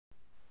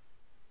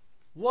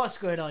What's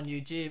going on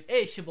YouTube?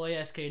 It's your boy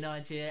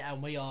SK98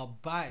 and we are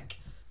back.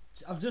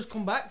 I've just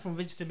come back from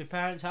visiting my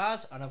parents'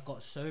 house and I've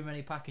got so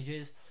many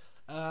packages.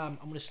 I'm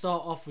going to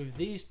start off with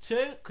these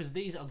two because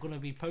these are going to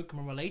be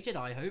Pokemon related,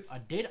 I hope. I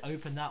did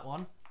open that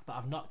one, but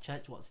I've not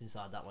checked what's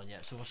inside that one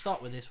yet. So we'll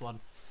start with this one.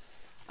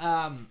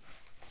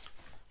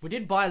 We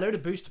did buy a load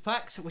of booster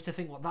packs, which I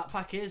think what that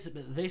pack is,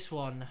 but this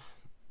one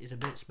is a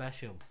bit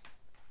special.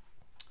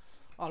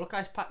 Oh, look,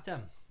 I just packed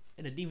them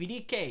in a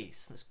DVD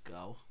case. Let's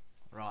go.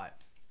 Right.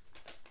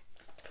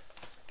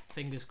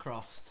 Fingers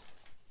crossed.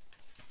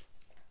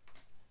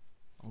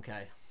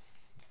 Okay.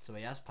 So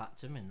he has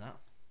packed them in that.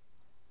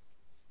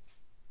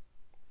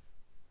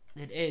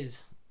 It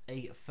is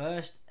a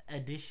first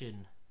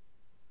edition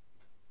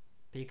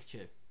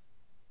Pikachu.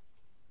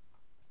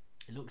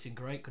 It looks in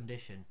great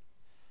condition.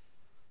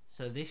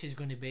 So this is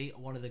going to be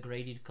one of the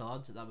graded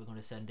cards that we're going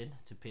to send in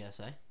to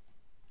PSA.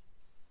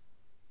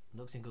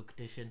 Looks in good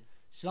condition.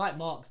 Slight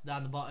marks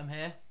down the bottom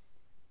here,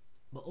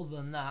 but other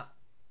than that,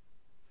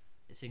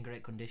 it's in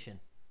great condition.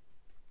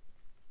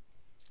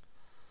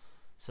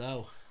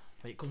 So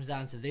it comes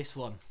down to this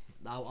one.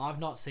 Now I've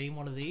not seen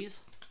one of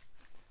these.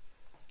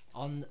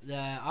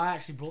 I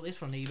actually bought this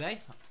from eBay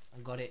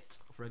and got it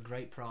for a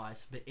great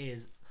price. But it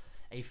is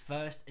a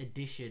first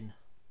edition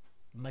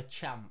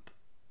Machamp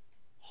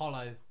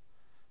hollow,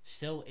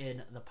 still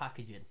in the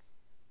packaging.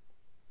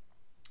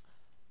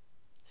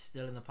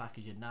 Still in the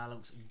packaging. Now it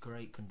looks in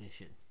great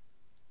condition.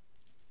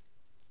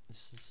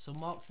 There's some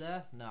marks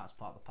there. No, it's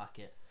part of the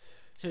packet.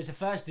 So it's a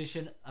first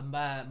edition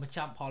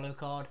Machamp hollow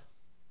card.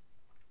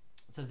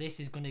 So this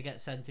is going to get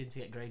sent in to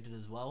get graded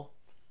as well.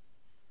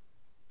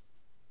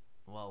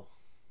 Well,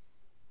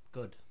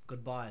 good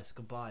buys.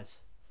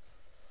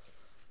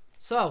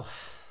 So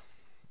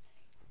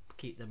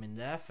keep them in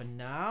there for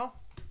now.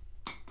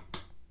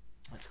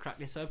 Let's crack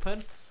this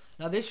open.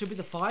 Now this should be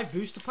the 5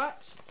 booster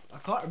packs. I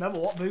can't remember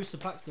what booster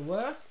packs there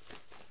were.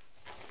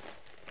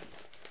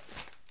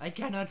 I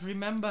cannot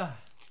remember.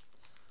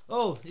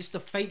 Oh, it's the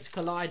Fates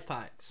Collide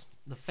packs.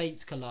 The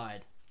Fates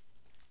Collide.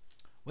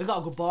 We got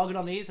a good bargain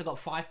on these. I got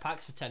 5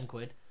 packs for 10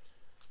 quid.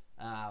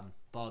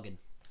 Bargain.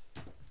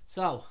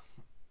 So,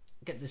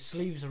 get the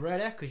sleeves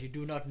ready because you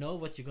do not know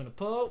what you're going to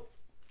pull.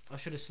 I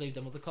should have sleeved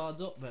them other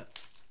cards up,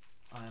 but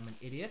I am an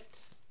idiot.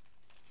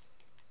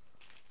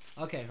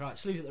 Okay, right,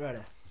 sleeves ready.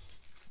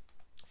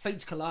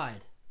 Fates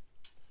Collide.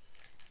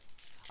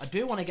 I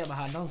do want to get my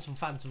hand on some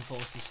Phantom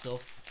Forces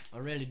stuff. I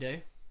really do.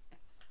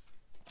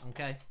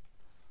 Okay.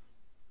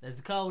 There's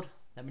the code.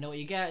 Let me know what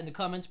you get in the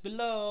comments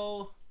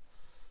below.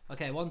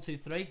 Okay, 1, 2,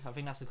 3. I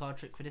think that's the card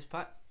trick for this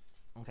pack.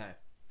 Okay.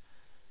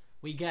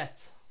 We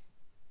get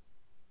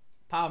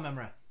Power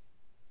Memory,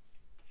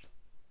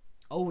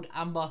 Old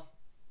Amber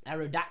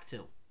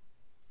Aerodactyl,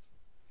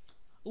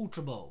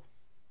 Ultra Ball,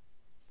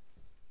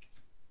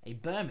 a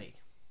Burmy,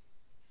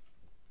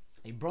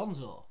 a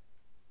Bronzor,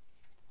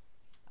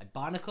 a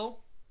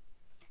Barnacle,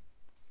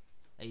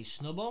 a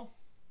Snubbull.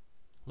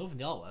 Loving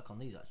the artwork on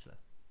these actually.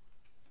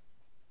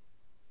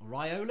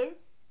 Riolu,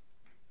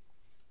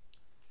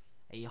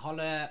 a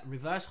hollow,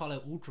 reverse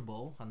hollow Ultra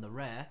Ball, and the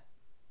rare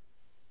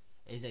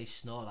is a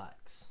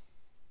Snorlax.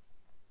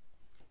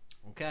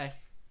 Okay.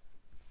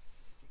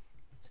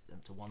 Set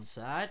them to one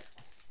side.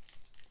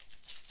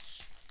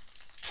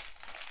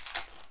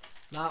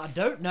 Now I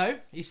don't know.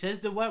 He says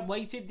they weren't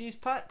weighted, these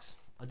packs.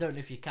 I don't know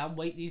if you can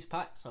weight these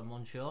packs. I'm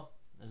unsure.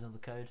 There's another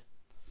code.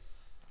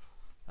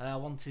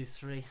 1, 2,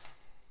 3.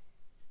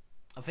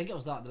 I think it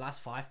was like the last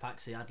 5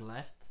 packs he had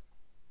left.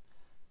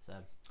 So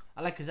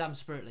Alakazam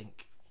Spirit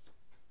Link,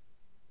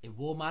 a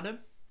War Madam,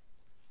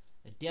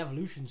 a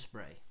De-Evolution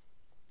Spray,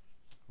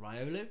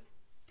 Riolu,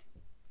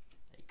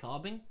 a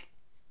Carbink,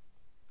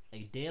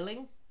 a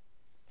Deerling,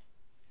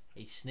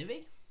 a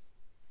Snivy,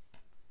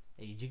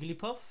 a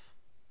Jigglypuff,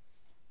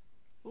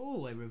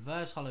 ooh, a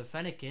reverse hollow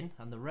Fennekin,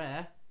 and the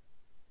rare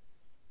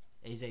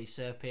is a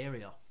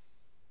Serperior.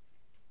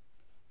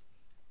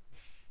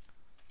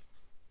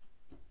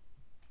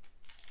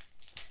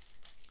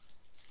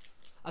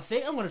 I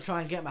think I'm going to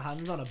try and get my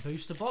hands on a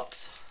booster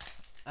box.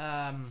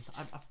 I'm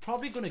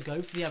probably going to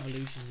go for the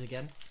evolutions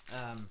again,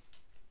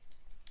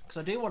 because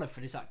I do want to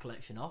finish that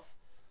collection off.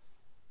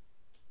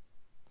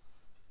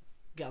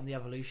 Get on the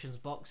evolutions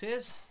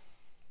boxes.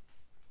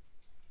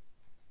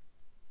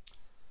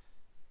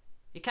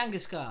 A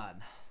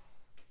Kangaskhan,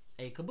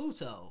 a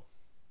Kabuto,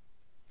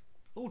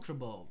 Ultra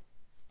Ball,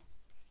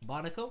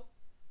 Barnacle,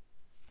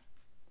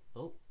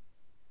 oh,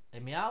 a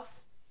Meowth,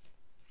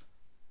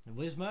 a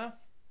Whismur,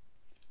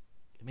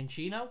 a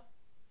Minccino,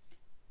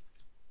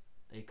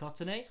 a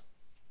Cottony,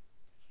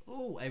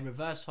 oh, a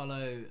reverse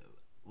hollow,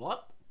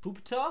 what?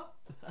 Pupitar?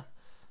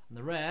 And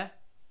the rare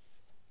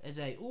is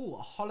a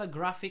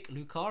holographic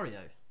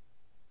Lucario.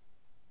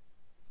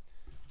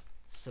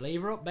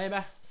 Slaver up, baby.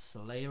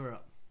 Slaver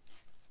up.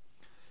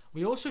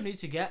 We also need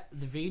to get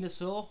the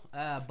Venusaur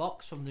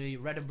box from the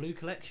red and blue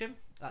collection.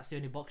 That's the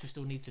only box we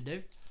still need to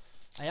do.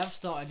 I have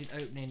started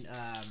opening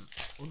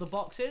other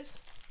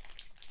boxes.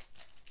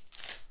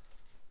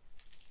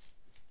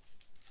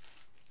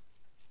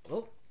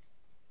 Oh,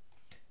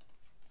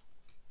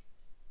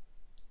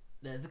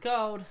 There's the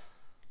code.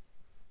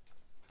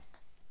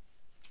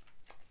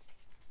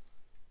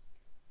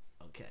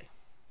 Okay.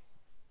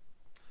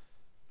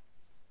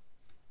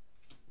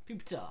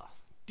 Pipita,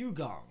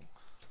 Dugong,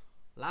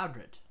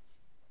 Loudred,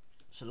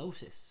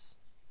 Solosis,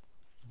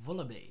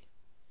 Vullaby,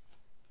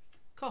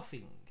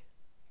 Coughing,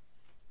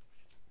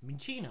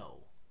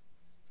 Minchino,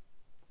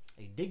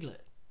 a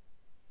Diglett,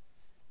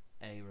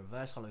 a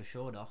reverse hollow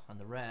shoulder,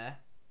 and the rare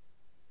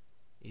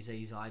is a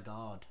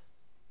Zygarde.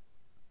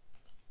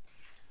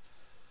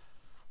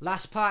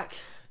 Last pack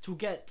to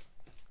get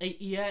a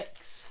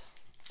EX.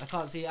 I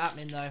can't see it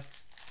happening though.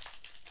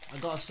 I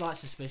got a slight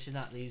suspicion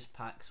that these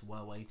packs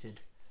were weighted,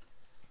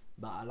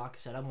 but like I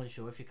said, I'm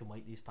unsure if you can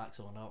weight these packs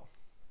or not.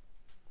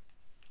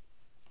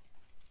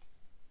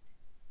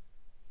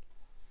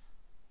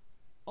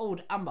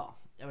 Old Amber,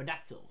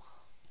 Aerodactyl,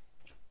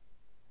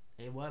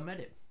 a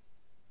Wormedip,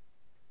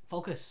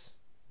 Focus,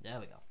 there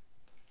we go,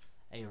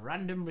 a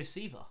Random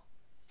Receiver,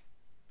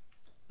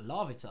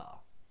 Larvitar,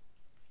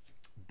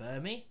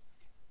 Burmy,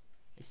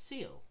 a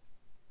Seal,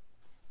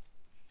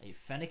 a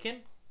Fennekin,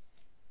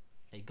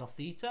 a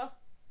Gothita,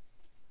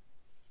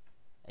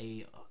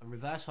 a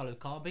reverse hollow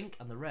Carbink,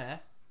 and the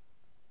rare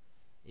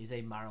is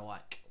a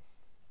Marowak.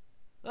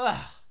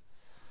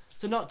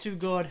 So not too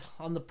good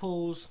on the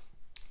pulls.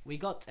 We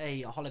got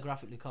a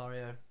holographic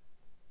Lucario,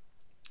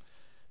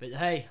 but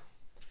hey,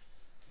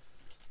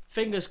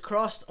 fingers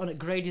crossed on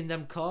grading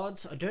them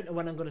cards. I don't know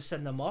when I'm going to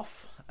send them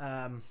off.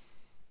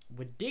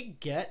 We did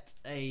get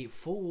a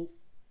full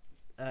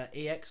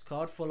EX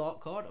card, full art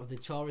card of the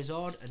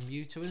Charizard and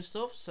Mewtwo and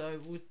stuff, so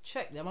we'll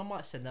check them. I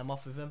might send them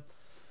off with them.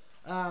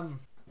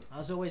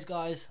 As always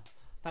guys,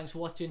 thanks for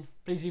watching.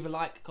 Please leave a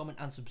like, comment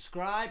and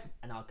subscribe,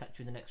 and I'll catch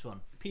you in the next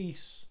one.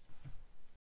 Peace.